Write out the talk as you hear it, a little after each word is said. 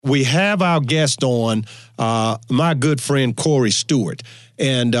we have our guest on, my good friend Corey Stewart.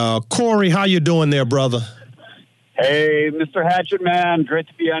 And Corey, how you doing there, brother? Hey, Mr. Hatchet, man. Great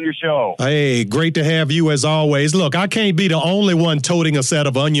to be on your show. Hey, great to have you as always. Look, I can't be the only one toting a set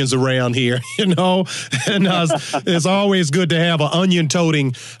of onions around here, and it's always good to have an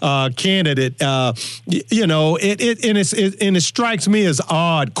onion-toting candidate. It strikes me as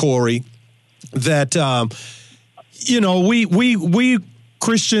odd, Corey, that we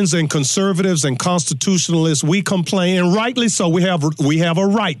Christians and conservatives and constitutionalists, we complain, and rightly so. We have a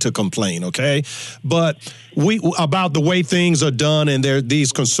right to complain, okay? But about the way things are done, and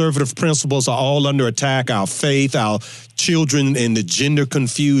these conservative principles are all under attack. Our faith, our children, and the gender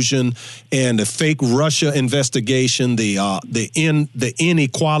confusion, and the fake Russia investigation, the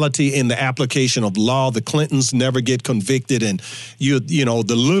inequality in the application of law. The Clintons never get convicted, and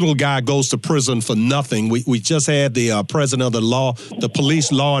the little guy goes to prison for nothing. We just had the president of the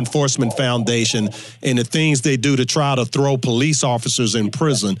Police Law Enforcement Foundation, and the things they do to try to throw police officers in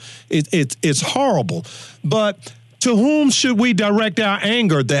prison. It's horrible. But to whom should we direct our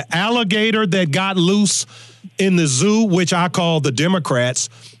anger? The alligator that got loose in the zoo, which I call the Democrats,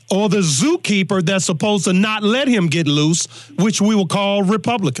 or the zookeeper that's supposed to not let him get loose, which we will call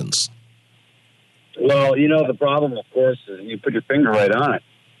Republicans? Well, the problem, of course, is you put your finger right on it.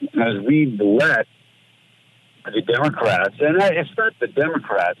 As we let the Democrats, and it's not the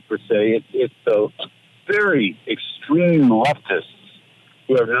Democrats per se, it's the very extreme leftists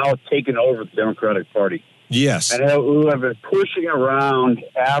who have now taken over the Democratic Party. Yes. And who have been pushing around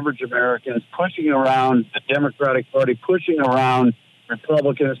average Americans, pushing around the Democratic Party, pushing around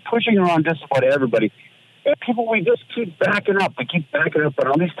Republicans, pushing around just about everybody. And people, we just keep backing up. We keep backing up on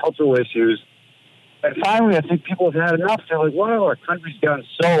all these cultural issues. And finally, I think people have had enough. They're like, wow, our country's gotten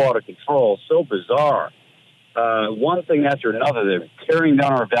so out of control, so bizarre. One thing after another, they're tearing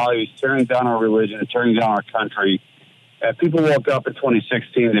down our values, tearing down our religion, tearing down our country. People woke up in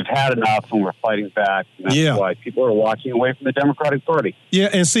 2016, they've had enough, and we're fighting back. And that's why people are walking away from the Democratic Party. Yeah,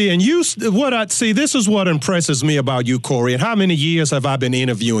 and this is what impresses me about you, Corey. And how many years have I been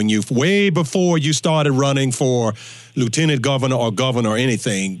interviewing you? Way before you started running for lieutenant governor or governor or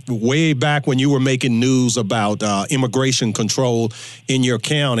anything, way back when you were making news about immigration control in your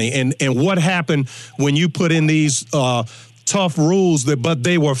county. And what happened when you put in these tough rules, but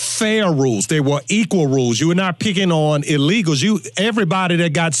they were fair rules. They were equal rules. You were not picking on illegals. Everybody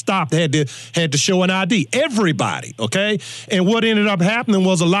that got stopped had to show an ID. Everybody, okay? And what ended up happening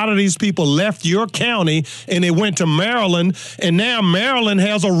was a lot of these people left your county and they went to Maryland, and now Maryland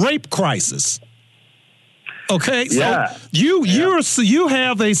has a rape crisis. Okay, so you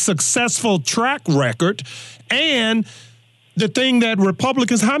have a successful track record, and the thing that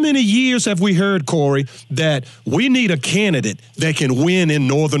Republicans, how many years have we heard, Corey, that we need a candidate that can win in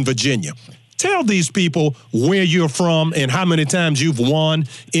Northern Virginia? Tell these people where you're from and how many times you've won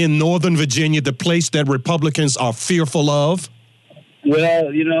in Northern Virginia, the place that Republicans are fearful of. Well,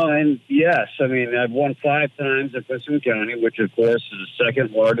 and yes, I've won 5 times in Princeton County, which, of course, is the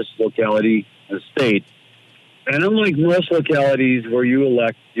second largest locality in the state. And unlike most localities where you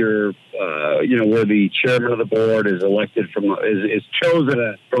elect your, where the chairman of the board is elected is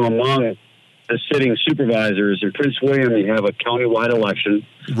chosen from among the sitting supervisors, in Prince William, you have a countywide election.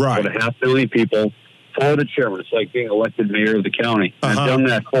 Right. With 500,000 people for the chairman. It's like being elected mayor of the county. Uh-huh. I've done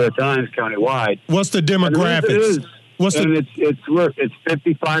that 4 times countywide. What's the demographics? It's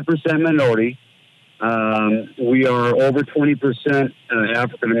 55% minority. We are over 20%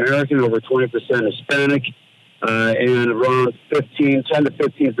 African American, over 20% Hispanic. And around 10 to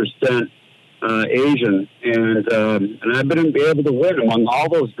 15% Asian, and I've been able to win among all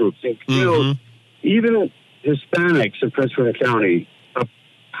those groups. And, even Hispanics in Prince William County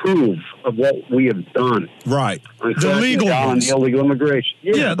approve of what we have done. Right, the legal ones, the illegal immigration.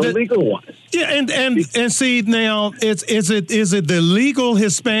 The legal ones. Yeah, and see now, is it the legal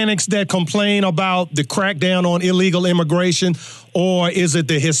Hispanics that complain about the crackdown on illegal immigration, or is it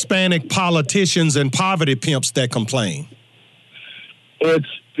the Hispanic politicians and poverty pimps that complain? It's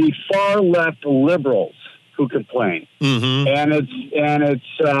the far left liberals who complain, and it's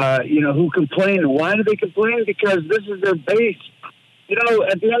who complain. Why do they complain? Because this is their base.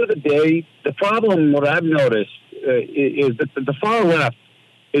 At the end of the day, the problem, what I've noticed, is that the far left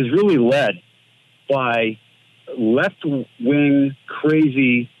is really led by left-wing,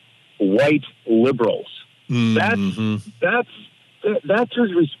 crazy, white liberals. That's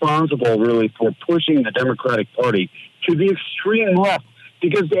who's responsible, really, for pushing the Democratic Party to the extreme left.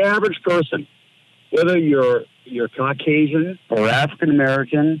 Because the average person, whether you're Caucasian or African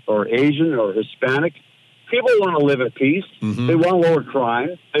American or Asian or Hispanic, People want to live in peace. Mm-hmm. They want lower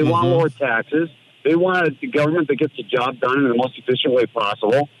crime. They want lower taxes. They want a government that gets the job done in the most efficient way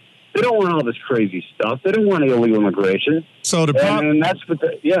possible. They don't want all this crazy stuff. They don't want illegal immigration. So and that's what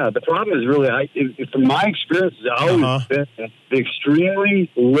the problem is really, from my experience, it's always been the extremely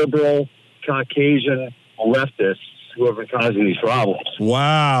liberal Caucasian leftists who have been causing these problems.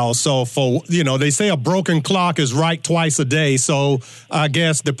 Wow. So they say a broken clock is right twice a day. So I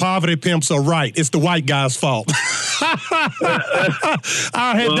guess the poverty pimps are right. It's the white guy's fault.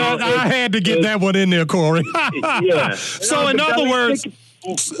 I had to get that one in there, Corey. Yeah. So in other words,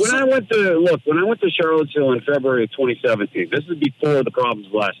 when I went to Charlottesville in February of 2017, this is before the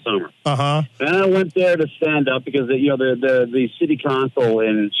problems last summer. And I went there to stand up because the city council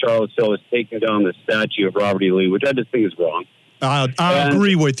in Charlottesville is taking down the statue of Robert E. Lee, which I just think is wrong. I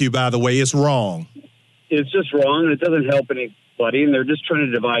agree with you, by the way. It's wrong. It's just wrong, and it doesn't help anybody. And they're just trying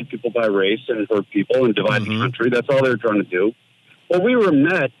to divide people by race and hurt people and divide the country. That's all they're trying to do. Well, we were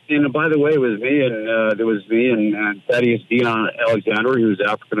met, and by the way, it was me and Thaddeus Dion Alexander, who was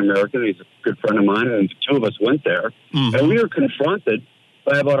African American. He's a good friend of mine, and the two of us went there, and we were confronted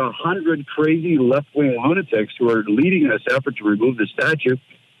by about 100 crazy left-wing lunatics who are leading this effort to remove the statue,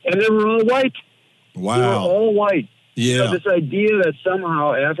 and they were all white. Wow, they were all white. Yeah, so this idea that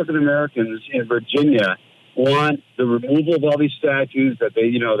somehow African Americans in Virginia want the removal of all these statues, that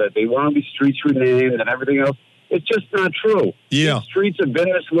they want these streets renamed and everything else. It's just not true. Yeah. The streets have been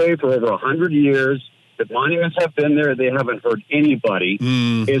this way for over 100 years. The monuments have been there. They haven't hurt anybody.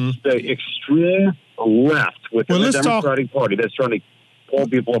 It's the extreme left within the Democratic Party that's trying to pull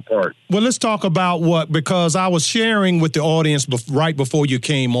people apart. Well, let's talk about because I was sharing with the audience right before you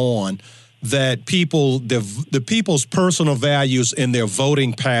came on that the people's personal values and their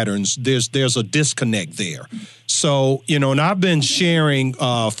voting patterns, there's a disconnect there. So, and I've been sharing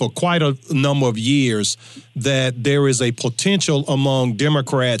for quite a number of years that there is a potential among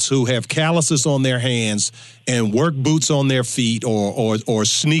Democrats who have calluses on their hands and work boots on their feet or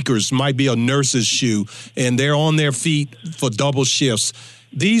sneakers, might be a nurse's shoe, and they're on their feet for double shifts.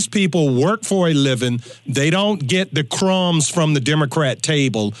 These people work for a living. They don't get the crumbs from the Democrat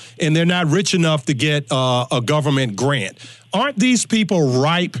table, and they're not rich enough to get a government grant. Aren't these people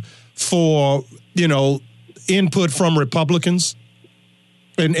ripe for, input from Republicans?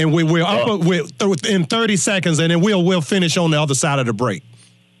 And we're up in 30 seconds, and then we'll finish on the other side of the break.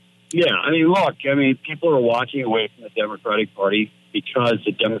 Yeah, people are walking away from the Democratic Party because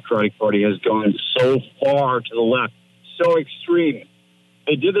the Democratic Party has gone so far to the left, so extreme.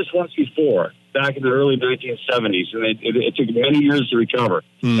 They did this once before, back in the early 1970s, and it took many years to recover.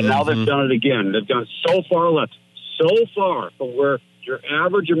 And now they've done it again. They've gone so far left, so far from where your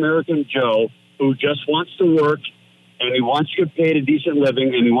average American Joe, who just wants to work, and he wants to get paid a decent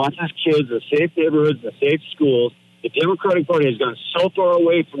living, and he wants his kids in safe neighborhoods and safe schools. The Democratic Party has gone so far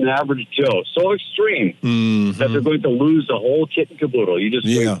away from the average Joe, so extreme, that they're going to lose the whole kit and caboodle. You just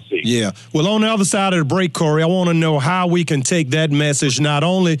wait and see. Yeah. Well, on the other side of the break, Corey, I want to know how we can take that message not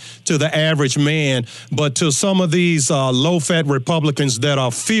only to the average man, but to some of these low-fat Republicans that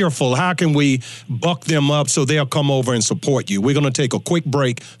are fearful. How can we buck them up so they'll come over and support you? We're going to take a quick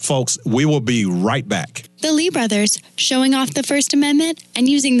break, folks. We will be right back. The Lee brothers, showing off the First Amendment and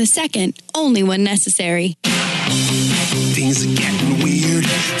using the Second only when necessary. Things are getting weird.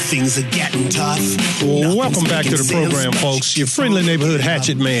 Things are getting tough. Well, welcome back to the program, folks. Your friendly neighborhood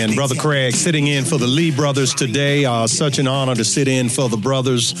hatchet man, Brother Craig, sitting in for the Lee brothers today. Such an honor to sit in for the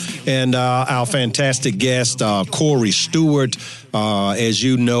brothers. And our fantastic guest, Corey Stewart. As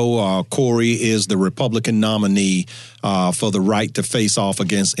you know, Corey is the Republican nominee for the right to face off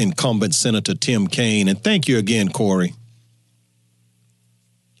against incumbent Senator Tim Kaine. And thank you again, Corey.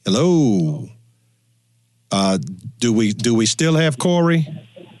 Hello. Do we still have Corey?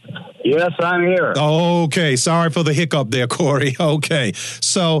 Yes, I'm here. Okay. Sorry for the hiccup there, Corey. Okay.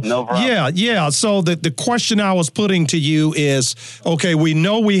 So, no problem. Yeah. So the question I was putting to you is, okay, we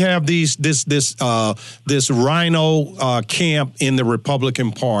know we have this rhino camp in the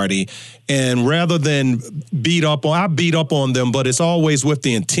Republican Party, and rather than I beat up on them, but it's always with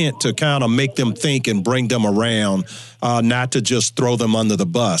the intent to kind of make them think and bring them around, not to just throw them under the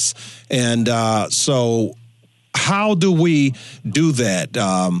bus. And so how do we do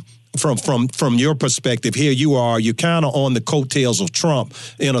that? From your perspective, here you are, you're kind of on the coattails of Trump.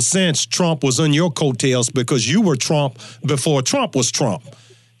 In a sense, Trump was on your coattails because you were Trump before Trump was Trump.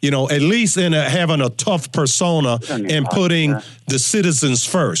 At least in having a tough persona and putting the citizens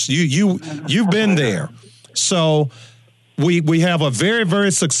first. You've been there. So we have a very,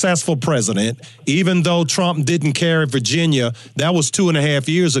 very successful president, even though Trump didn't carry Virginia. That was 2.5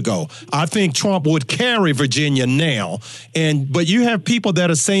 years ago. I think Trump would carry Virginia now. But you have people that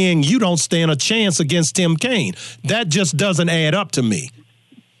are saying you don't stand a chance against Tim Kaine. That just doesn't add up to me.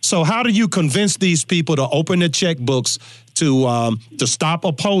 So how do you convince these people to open their checkbooks to stop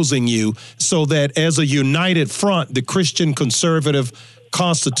opposing you so that as a united front, the Christian conservative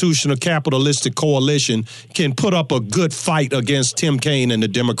constitutional capitalistic coalition can put up a good fight against Tim Kaine and the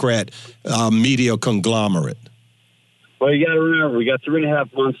Democrat media conglomerate? Well, you got to remember, we got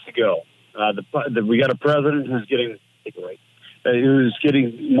 3.5 months to go. We got a president who's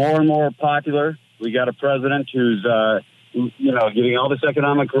getting more and more popular. We got a president who's getting all this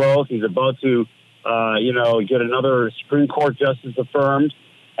economic growth. He's about to get another Supreme Court justice affirmed.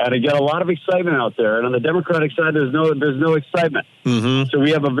 And to get a lot of excitement out there. And on the Democratic side, there's no excitement. Mm-hmm. So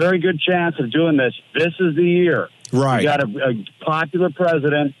we have a very good chance of doing this. This is the year. Right. We got a popular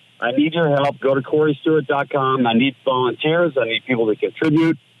president. I need your help. Go to CoreyStewart.com. I need volunteers. I need people to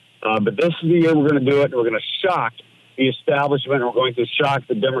contribute. But this is the year we're going to do it. We're going to shock the establishment. We're going to shock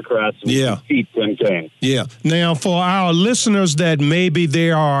the Democrats and defeat Tim Kaine. Yeah. Now, for our listeners that maybe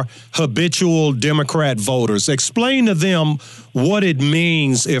they are habitual Democrat voters, explain to them what it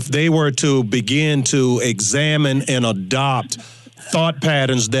means if they were to begin to examine and adopt thought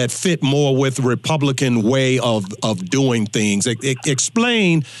patterns that fit more with the Republican way of doing things.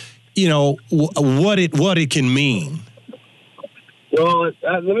 Explain, what it can mean. Well,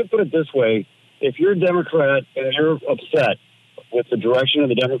 let me put it this way. If you're a Democrat and you're upset with the direction of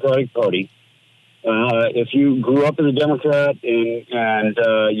the Democratic Party, if you grew up as a Democrat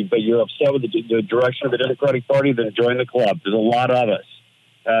but you're upset with the direction of the Democratic Party, then join the club. There's a lot of us.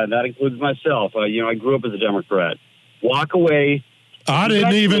 That includes myself. I grew up as a Democrat. Walk away. I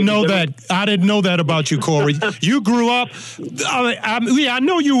didn't even know that. I didn't know that about you, Corey. You grew up. I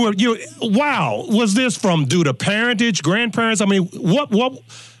know you were. Wow. Was this due to parentage, grandparents? I mean, what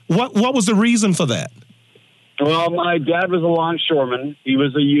was the reason for that? Well, my dad was a longshoreman. He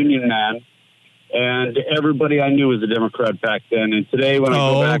was a union man, and everybody I knew was a Democrat back then. And today, when I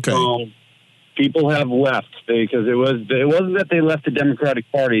go back home, people have left because it wasn't that they left the Democratic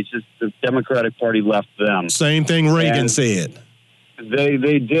Party. It's just the Democratic Party left them. Same thing Reagan said. They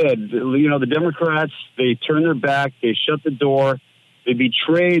did. The Democrats, they turned their back. They shut the door. They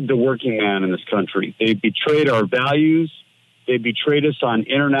betrayed the working man in this country. They betrayed our values. They betrayed us on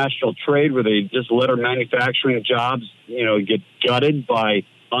international trade, where they just let our manufacturing jobs, get gutted by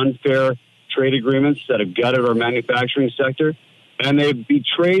unfair trade agreements that have gutted our manufacturing sector. And they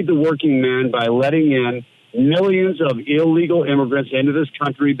betrayed the working man by letting in millions of illegal immigrants into this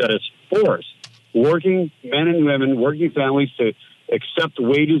country that has forced working men and women, working families to accept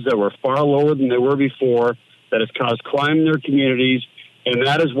wages that were far lower than they were before, that has caused crime in their communities. And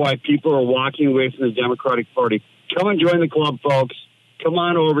that is why people are walking away from the Democratic Party. Come and join the club, folks. Come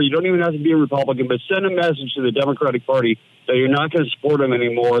on over. You don't even have to be a Republican, but send a message to the Democratic Party that you're not going to support them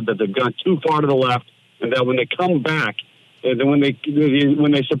anymore, that they've gone too far to the left, and that when they come back, and then when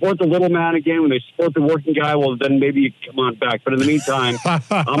they support the little man again, when they support the working guy, well, then maybe you come on back. But in the meantime,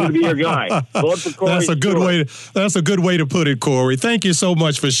 I'm going to be your guy. Vote for Corey. That's a good way to put it, Corey. Thank you so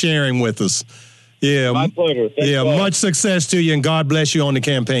much for sharing with us. Yeah, my pleasure. Thanks, much success to you, and God bless you on the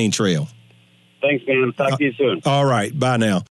campaign trail. Thanks, man. Talk to you soon. All right. Bye now.